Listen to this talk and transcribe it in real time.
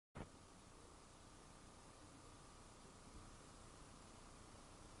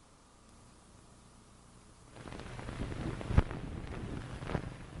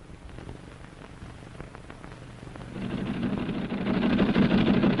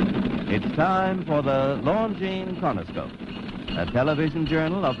It's time for the Longines Chronoscope, a television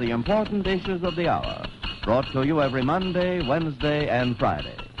journal of the important issues of the hour, brought to you every Monday, Wednesday, and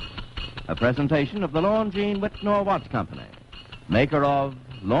Friday. A presentation of the Longines Whitnor Watch Company, maker of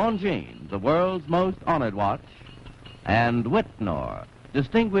Longines, the world's most honored watch, and Whitnor,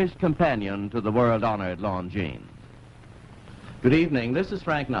 distinguished companion to the world-honored Longines. Good evening. This is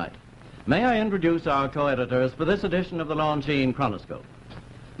Frank Knight. May I introduce our co-editors for this edition of the Longines Chronoscope?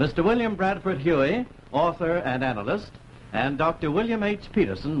 Mr. William Bradford Huie, author and analyst, and Dr. William H.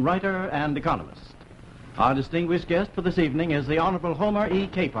 Peterson, writer and economist. Our distinguished guest for this evening is the Honorable Homer E.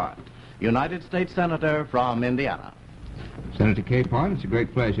 Capehart, United States Senator from Indiana. Senator Capehart, it's a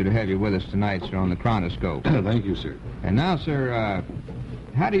great pleasure to have you with us tonight, sir, on the Chronoscope. Thank you, sir. And now, sir,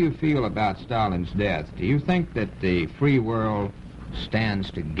 how do you feel about Stalin's death? Do you think that the free world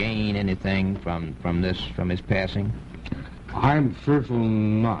stands to gain anything from his passing? I'm fearful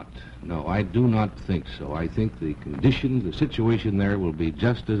not. No, I do not think so. I think the conditions, the situation there will be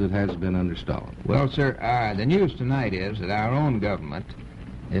just as it has been under Stalin. Well, sir, the news tonight is that our own government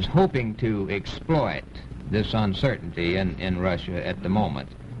is hoping to exploit this uncertainty in Russia at the moment.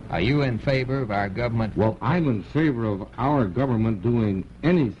 Are you in favor of our government? Well, I'm in favor of our government doing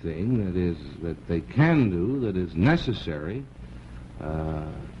anything that they can do that is necessary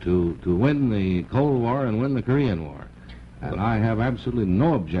to win the Cold War and win the Korean War. And I have absolutely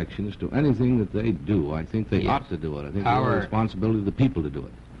no objections to anything that they do. I think they ought to do it. I think it's the responsibility of the people to do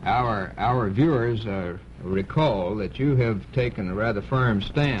it. Our viewers recall that you have taken a rather firm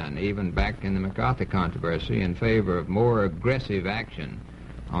stand, even back in the MacArthur controversy, in favor of more aggressive action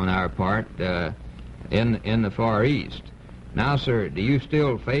on our part in the Far East. Now, sir, do you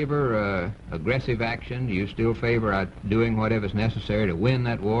still favor aggressive action? Do you still favor doing whatever's necessary to win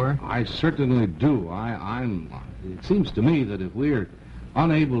that war? I certainly do. It seems to me that if we're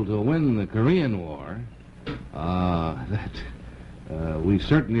unable to win the Korean War, we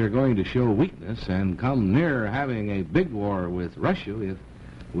certainly are going to show weakness and come near having a big war with Russia if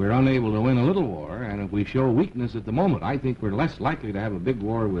we're unable to win a little war, and if we show weakness at the moment. I think we're less likely to have a big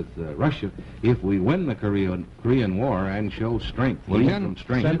war with Russia if we win the Korean War and show strength, from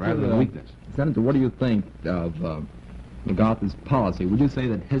strength Senator, rather than weakness. Senator, what do you think of MacArthur's policy? Would you say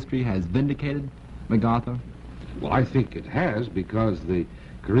that history has vindicated MacArthur? Well, I think it has, because the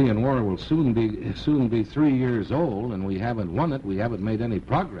Korean War will soon be 3 years old, and we haven't won it. We haven't made any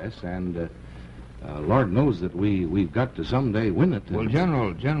progress, and Lord knows that we've got to someday win it. Well,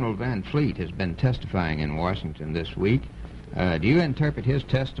 General Van Fleet has been testifying in Washington this week. Do you interpret his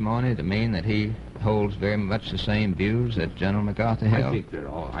testimony to mean that he holds very much the same views that General MacArthur held?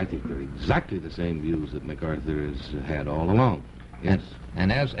 I think they're exactly the same views that MacArthur has had all along. Yes.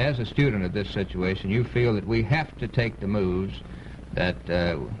 And as a student of this situation, you feel that we have to take the moves that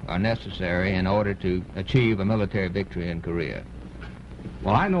are necessary in order to achieve a military victory in Korea.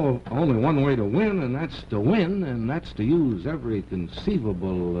 Well, I know only one way to win, and that's to use every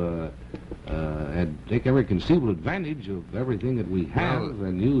conceivable and take every conceivable advantage of everything that we have,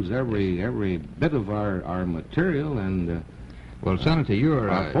 and use every bit of our material and. Well, Senator, you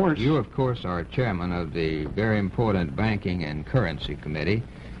of course are chairman of the very important Banking and Currency Committee,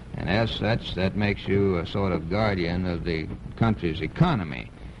 and as such, that makes you a sort of guardian of the country's economy.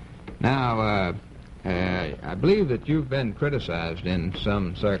 Now, I believe that you've been criticized in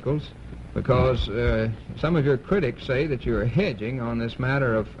some circles because some of your critics say that you're hedging on this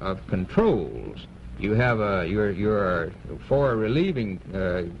matter of controls. You have you're for relieving,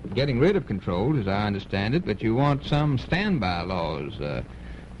 getting rid of controls, as I understand it, but you want some standby laws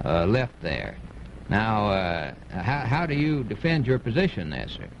left there. Now, how do you defend your position there,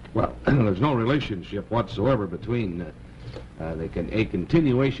 sir? Well, there's no relationship whatsoever between a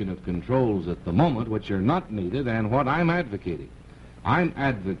continuation of controls at the moment, which are not needed, and what I'm advocating. I'm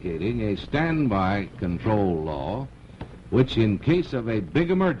advocating a standby control law, which in case of a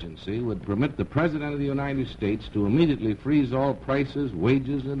big emergency would permit the President of the United States to immediately freeze all prices,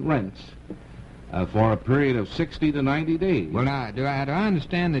 wages, and rents for a period of 60 to 90 days. Well, now, do I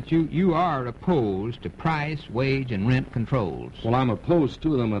understand that you are opposed to price, wage, and rent controls? Well, I'm opposed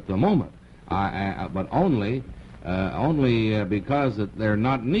to them at the moment, but only because that they're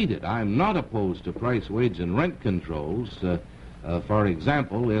not needed. I'm not opposed to price, wage, and rent controls. For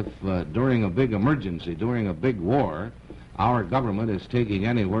example, if during a big emergency, during a big war, our government is taking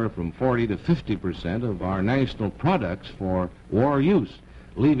anywhere from 40 to 50% of our national products for war use,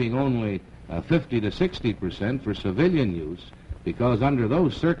 leaving only 50 to 60% for civilian use, because under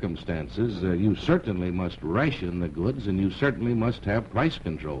those circumstances, you certainly must ration the goods, and you certainly must have price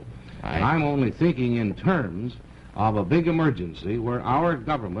control. And I'm only thinking in terms of a big emergency where our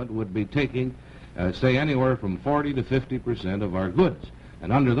government would be taking, say, anywhere from 40 to 50% of our goods.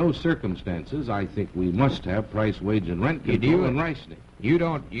 And under those circumstances, I think we must have price, wage, and rent control and rationing.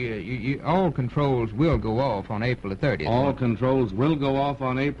 All controls will go off on April the 30th. All controls will go off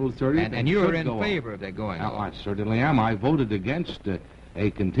on April 30th. And you're in favor of that going off? I certainly am. I voted against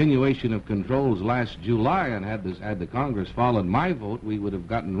a continuation of controls last July, and had the Congress followed my vote, we would have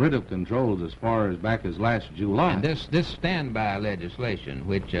gotten rid of controls as far as back as last July. And this standby legislation,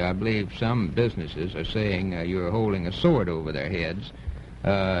 which I believe some businesses are saying you're holding a sword over their heads,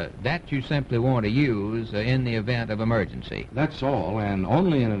 that you simply want to use in the event of emergency. That's all, and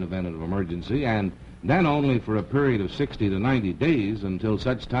only in an event of emergency, and then only for a period of 60 to 90 days until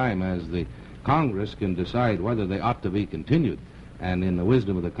such time as the Congress can decide whether they ought to be continued. And in the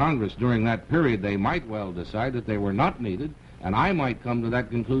wisdom of the Congress, during that period, they might well decide that they were not needed, and I might come to that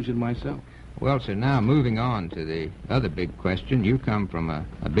conclusion myself. Well, sir, now moving on to the other big question. You come from a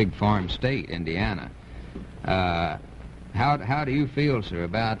big farm state, Indiana. How do you feel, sir,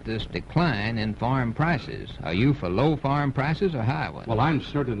 about this decline in farm prices? Are you for low farm prices or high ones? Well, I'm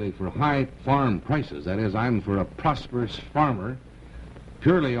certainly for high farm prices. That is, I'm for a prosperous farmer,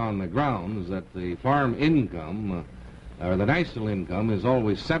 purely on the grounds that the farm income, or the national income, is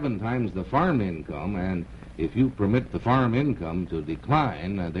always 7 times the farm income, and if you permit the farm income to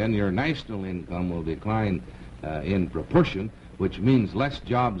decline, then your national income will decline in proportion, which means less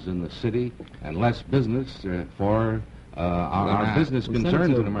jobs in the city and less business for our business concerns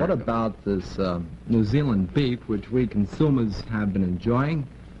Senator, in America. what about this New Zealand beef, which we consumers have been enjoying?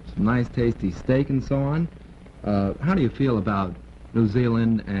 Some nice, tasty steak and so on. How do you feel about New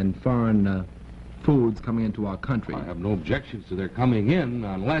Zealand and foreign foods coming into our country? I have no objections to their coming in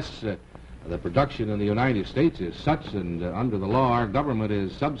unless the production in the United States is such, and under the law our government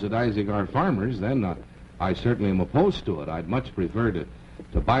is subsidizing our farmers, then I certainly am opposed to it. I'd much prefer to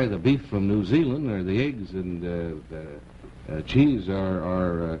buy the beef from New Zealand, or the eggs and cheese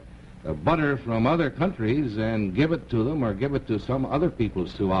or butter from other countries and give it to them, or give it to some other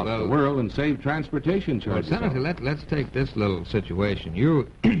peoples throughout the world and save transportation charges. Well, Senator, let's take this little situation. You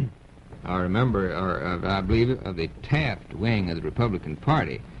are a member, I believe, of the Taft wing of the Republican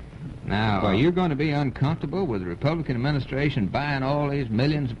Party. Now, are you going to be uncomfortable with the Republican administration buying all these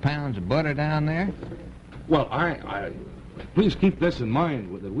millions of pounds of butter down there? Well, please keep this in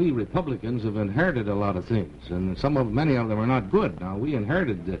mind, that we Republicans have inherited a lot of things, and many of them are not good. Now, we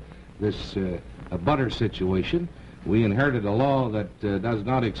inherited this butter situation. We inherited a law that does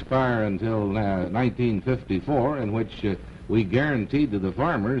not expire until 1954, in which we guaranteed to the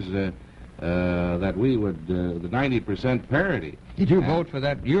farmers that we would, the 90% parity. Did you vote for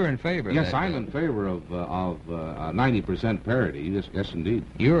that? You're in favor of that? Yes, I'm in favor of 90% parity. Yes, indeed.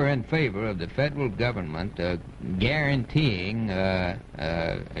 You're in favor of the federal government guaranteeing a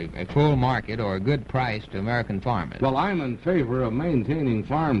full market or a good price to American farmers. Well, I'm in favor of maintaining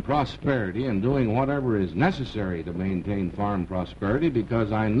farm prosperity and doing whatever is necessary to maintain farm prosperity,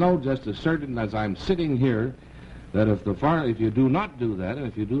 because I know just as certain as I'm sitting here that if you do not do that, and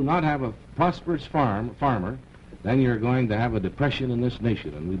if you do not have a prosperous farmer, then you're going to have a depression in this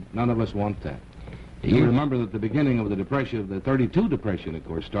nation, and none of us want that. You remember that the beginning of the Depression, the 32 Depression, of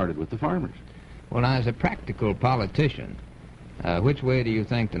course, started with the farmers. Well, now, as a practical politician, which way do you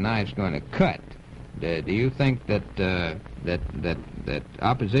think the knife's going to cut? Do you think that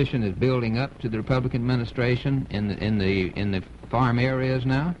opposition is building up to the Republican administration in the farm areas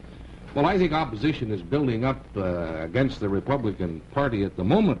now? Well, I think opposition is building up against the Republican Party at the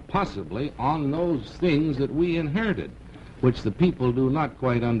moment, possibly on those things that we inherited, which the people do not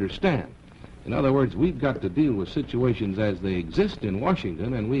quite understand. In other words, we've got to deal with situations as they exist in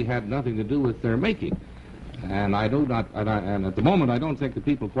Washington, and we had nothing to do with their making. And and at the moment, I don't think the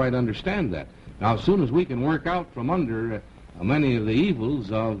people quite understand that. Now, as soon as we can work out from under many of the evils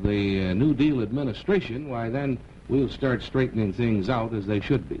of the New Deal administration, why then we'll start straightening things out as they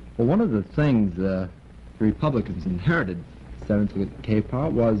should be. Well, one of the things the Republicans inherited, Senator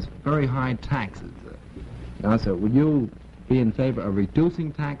Capehart, was very high taxes. Now, sir, would you be in favor of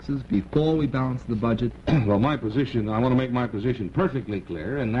reducing taxes before we balance the budget? Well, I want to make my position perfectly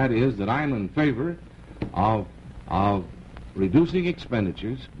clear, and that is that I'm in favor of reducing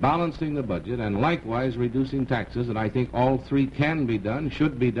expenditures, balancing the budget, and likewise reducing taxes, and I think all three can be done,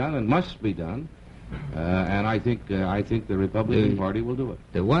 should be done, and must be done. And I think the Republican Party will do it.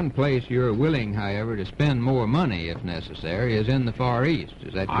 The one place you're willing, however, to spend more money, if necessary, is in the Far East.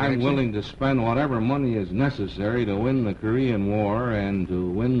 Is that correct? I'm willing to spend whatever money is necessary to win the Korean War and to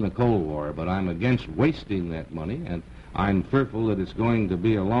win the Cold War, but I'm against wasting that money, and I'm fearful that it's going to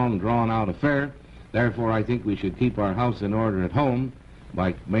be a long, drawn-out affair, Therefore, I think we should keep our house in order at home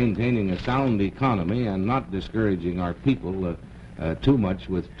by maintaining a sound economy and not discouraging our people too much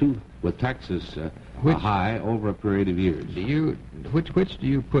with taxes high over a period of years. Which do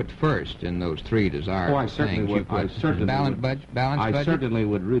you put first in those three desired I certainly things? would. Balanced budget? I certainly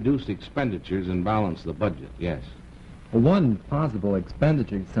would reduce expenditures and balance the budget, yes. Well, one possible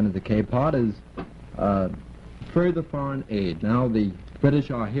expenditure, Senator Capehart, is further foreign aid. Now the British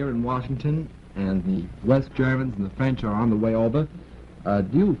are here in Washington, and the West Germans and the French are on the way over. Do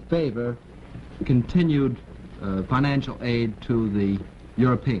you favor continued financial aid to the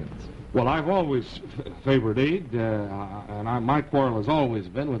Europeans? Well, I've always favored aid, and my quarrel has always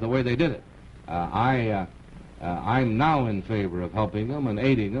been with the way they did it. I'm now in favor of helping them and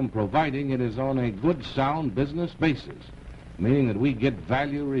aiding them, providing it is on a good, sound business basis, meaning that we get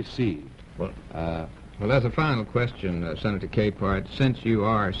value received. Well, as a final question, Senator Capehart, since you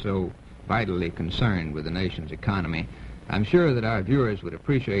are so vitally concerned with the nation's economy, I'm sure that our viewers would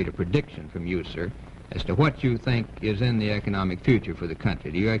appreciate a prediction from you, sir, as to what you think is in the economic future for the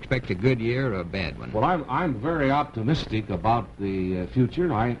country. Do you expect a good year or a bad one? Well, I'm very optimistic about the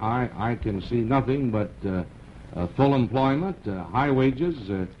future. I can see nothing but full employment, high wages,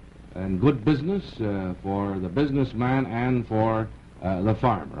 and good business for the businessman and for the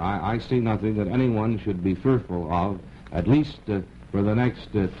farmer. I see nothing that anyone should be fearful of, at least for the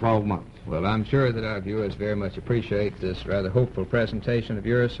next 12 months. Well, I'm sure that our viewers very much appreciate this rather hopeful presentation of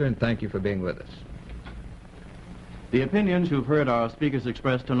yours, sir, and thank you for being with us. The opinions you've heard our speakers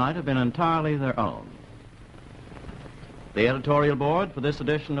express tonight have been entirely their own. The editorial board for this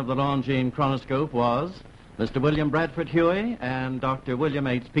edition of the Longines Chronoscope was Mr. William Bradford Huie and Dr. William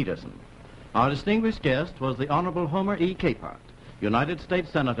H. Peterson. Our distinguished guest was the Honorable Homer E. Capehart, United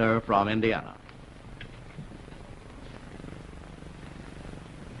States Senator from Indiana.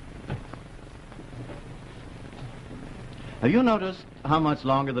 Have you noticed how much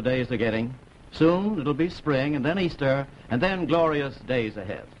longer the days are getting? Soon it'll be spring, and then Easter, and then glorious days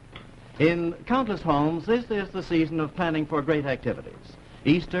ahead. In countless homes, this is the season of planning for great activities.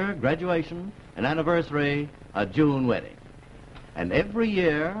 Easter, graduation, an anniversary, a June wedding. And every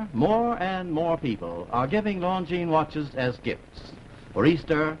year, more and more people are giving Longines watches as gifts. For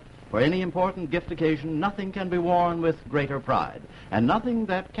Easter, for any important gift occasion, nothing can be worn with greater pride, and nothing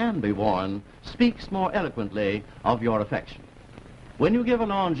that can be worn speaks more eloquently of your affection. When you give a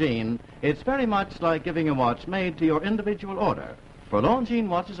Longines, it's very much like giving a watch made to your individual order, for Longines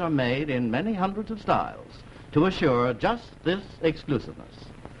watches are made in many hundreds of styles to assure just this exclusiveness.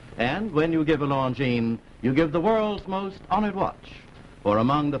 And when you give a Longines, you give the world's most honored watch, for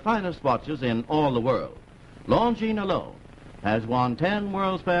among the finest watches in all the world, Longines alone has won 10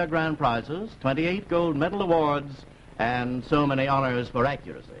 World's Fair Grand Prizes, 28 gold medal awards, and so many honors for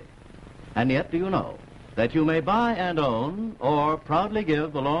accuracy. And yet, do you know that you may buy and own or proudly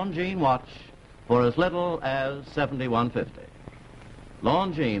give the Longines watch for as little as $71.50.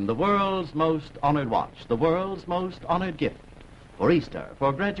 Longines, the world's most honored watch, the world's most honored gift for Easter,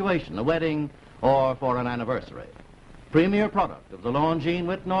 for graduation, a wedding, or for an anniversary. Premier product of the Longines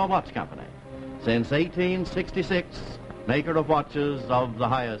Whitnor Watch Company. Since 1866, maker of watches of the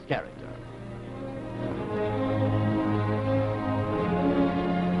highest character.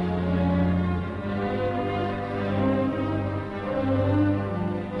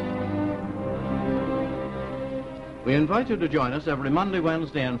 We invite you to join us every Monday,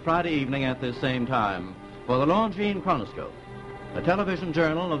 Wednesday, and Friday evening at this same time for the Longines Chronoscope, a television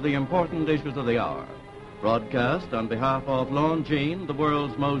journal of the important issues of the hour, broadcast on behalf of Longines, the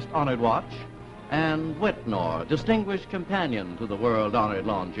world's most honored watch, and Whitnor, distinguished companion to the world-honored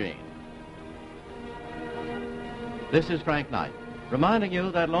Longines. This is Frank Knight, reminding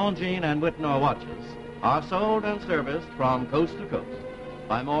you that Longines and Whitnor watches are sold and serviced from coast to coast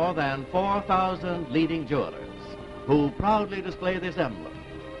by more than 4,000 leading jewelers who proudly display this emblem,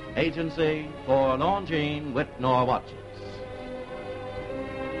 Agency for Longines Whitnor Watches.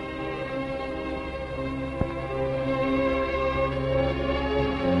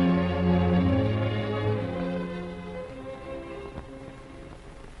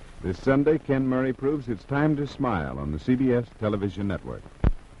 This Sunday, Ken Murray proves it's time to smile on the CBS television network.